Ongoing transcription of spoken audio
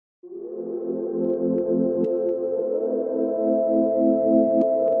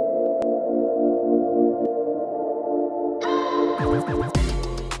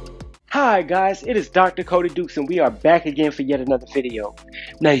Hi guys, it is Dr. Cody Dukes and we are back again for yet another video.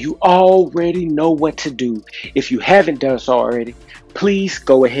 Now you already know what to do. If you haven't done so already, please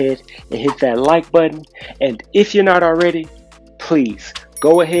go ahead and hit that like button. And if you're not already, please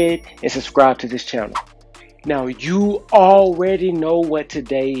go ahead and subscribe to this channel. Now you already know what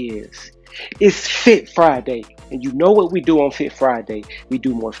today is. It's Fit Friday, and you know what we do on Fit Friday. We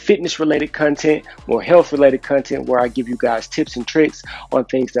do more fitness related content, more health related content, where I give you guys tips and tricks on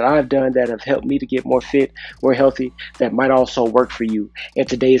things that I've done that have helped me to get more fit, more healthy, that might also work for you. And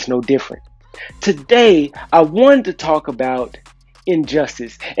today is no different. Today, I wanted to talk about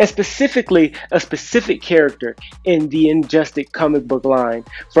injustice, and specifically a specific character in the Injustice comic book line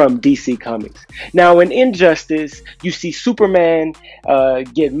from DC Comics. Now in Injustice, you see Superman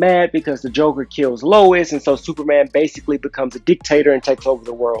get mad because the Joker kills Lois, and so Superman basically becomes a dictator and takes over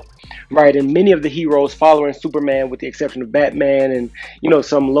the world, right? And many of the heroes following Superman, with the exception of Batman and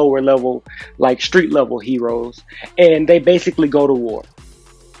some lower level, like street level heroes, and they basically go to war.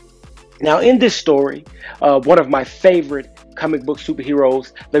 Now in this story, one of my favorite comic book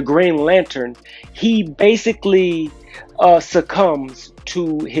superheroes, the Green Lantern, he basically succumbs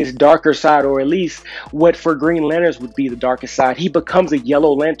to his darker side, or at least what for Green Lanterns would be the darkest side. He becomes a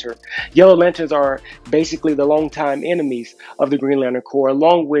Yellow Lantern. Yellow Lanterns are basically the longtime enemies of the Green Lantern Corps,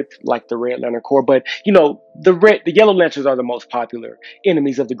 along with like the Red Lantern Corps. But the Yellow Lanterns are the most popular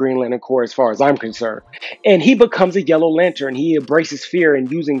enemies of the Green Lantern Corps as far as I'm concerned. And he becomes a Yellow Lantern. He embraces fear and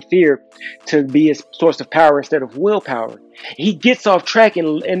using fear to be his source of power instead of willpower. He gets off track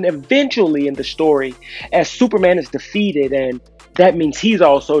and eventually in the story, as Superman is defeated, and that means he's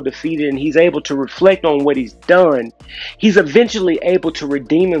also defeated, and he's able to reflect on what he's done, he's eventually able to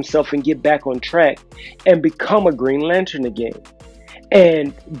redeem himself and get back on track and become a Green Lantern again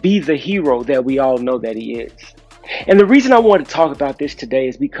and be the hero that we all know that he is. And the reason I want to talk about this today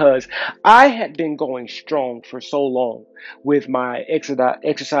is because I had been going strong for so long with my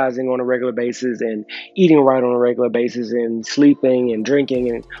exercising on a regular basis and eating right on a regular basis and sleeping and drinking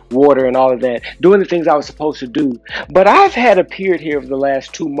and water and all of that, doing the things I was supposed to do. But I've had a period here over the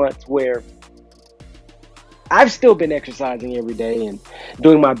last 2 months where I've still been exercising every day and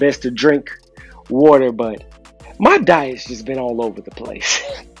doing my best to drink water, but my diet's just been all over the place.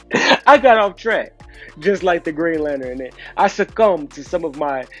 I got off track, just like the Green Lantern, and I succumbed to some of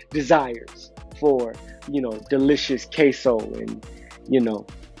my desires for, delicious queso and,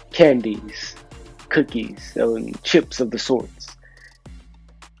 candies, cookies, and chips of the sorts.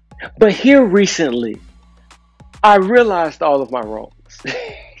 But here recently, I realized all of my wrongs.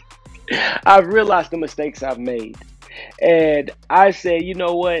 I've realized the mistakes I've made. And I said, you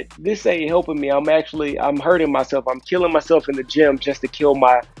know what? This ain't helping me. I'm hurting myself. I'm killing myself in the gym just to kill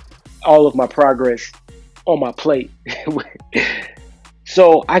all of my progress on my plate.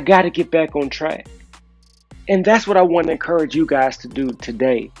 So I got to get back on track. And that's what I want to encourage you guys to do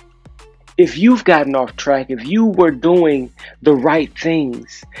today. If you've gotten off track, if you were doing the right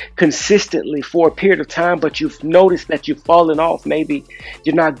things consistently for a period of time, but you've noticed that you've fallen off, maybe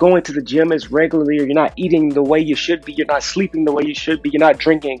you're not going to the gym as regularly, or you're not eating the way you should be, you're not sleeping the way you should be, you're not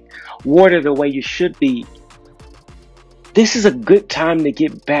drinking water the way you should be, this is a good time to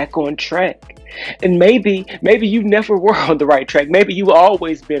get back on track. And maybe you never were on the right track. Maybe you've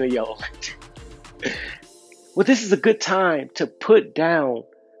always been a Yellow Lantern. Well, this is a good time to put down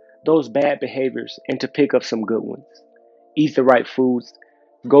those bad behaviors and to pick up some good ones. Eat the right foods,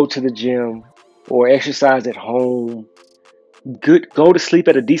 go to the gym or exercise at home, go to sleep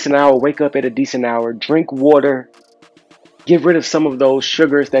at a decent hour, wake up at a decent hour, drink water, get rid of some of those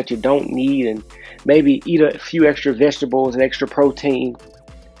sugars that you don't need, and maybe eat a few extra vegetables and extra protein.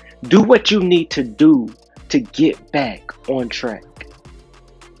 Do what you need to do to get back on track.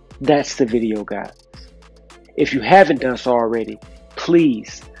 That's the video, guys. If you haven't done so already,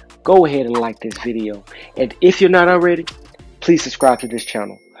 please go ahead and like this video. And if you're not already, please subscribe to this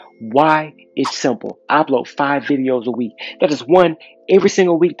channel. Why? It's simple. I upload 5 videos a week. That is one every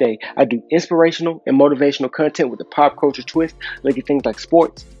single weekday. I do inspirational and motivational content with a pop culture twist, look at things like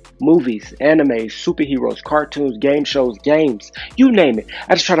sports, movies, anime, superheroes, cartoons, game shows, games, you name it.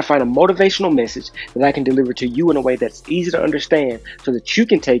 I just try to find a motivational message that I can deliver to you in a way that's easy to understand so that you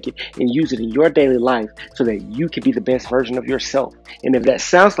can take it and use it in your daily life so that you can be the best version of yourself. And if that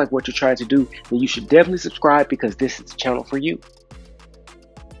sounds like what you're trying to do, then you should definitely subscribe, because this is the channel for you.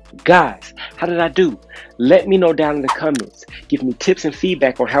 Guys, how did I do? Let me know down in the comments. Give me tips and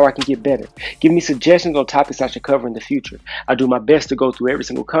feedback on how I can get better. Give me suggestions on topics I should cover in the future. I do my best to go through every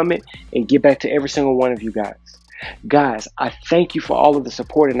single comment and get back to every single one of you guys. Guys, I thank you for all of the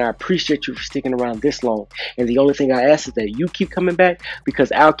support and I appreciate you for sticking around this long. And the only thing I ask is that you keep coming back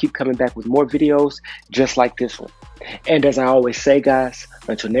because I'll keep coming back with more videos just like this one. And as I always say, guys,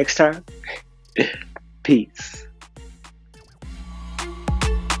 until next time, peace.